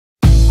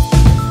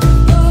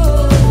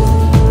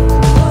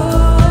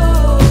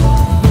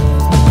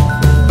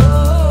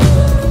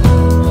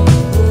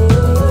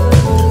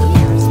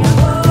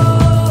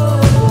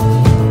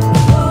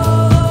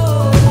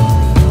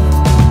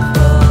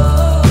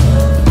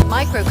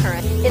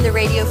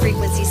radio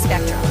frequency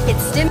spectrum. It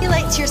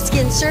stimulates your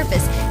skin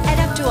surface at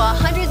up to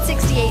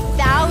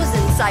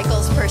 168,000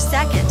 cycles per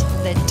second.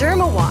 The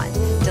DermalWand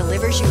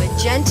delivers you a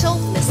gentle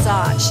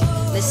massage.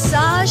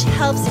 Massage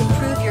helps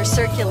improve your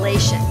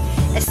circulation,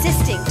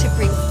 assisting to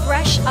bring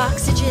fresh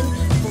oxygen,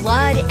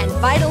 blood, and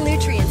vital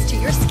nutrients to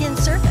your skin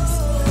surface.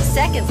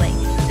 Secondly,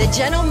 the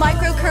gentle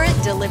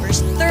microcurrent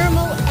delivers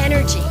thermal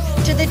energy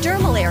to the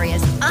dermal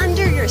areas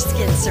under your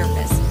skin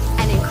surface.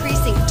 And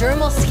increasing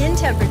dermal skin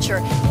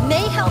temperature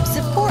may help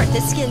support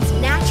the skin's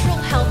natural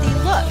healthy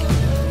look.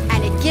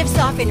 And it gives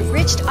off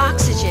enriched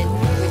oxygen,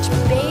 which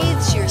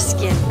bathes your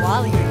skin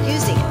while you're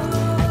using it.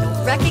 And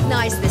you'll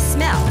recognize the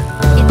smell.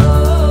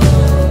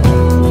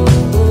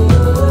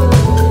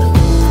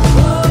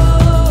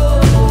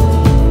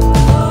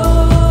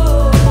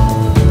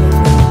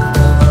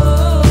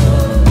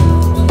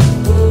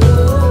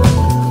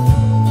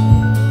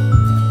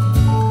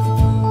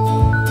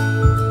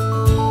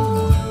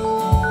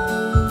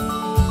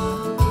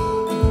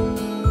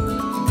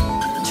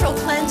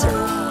 Cleanser,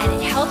 and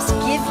it helps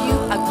give you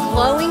a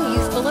glowing,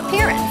 youthful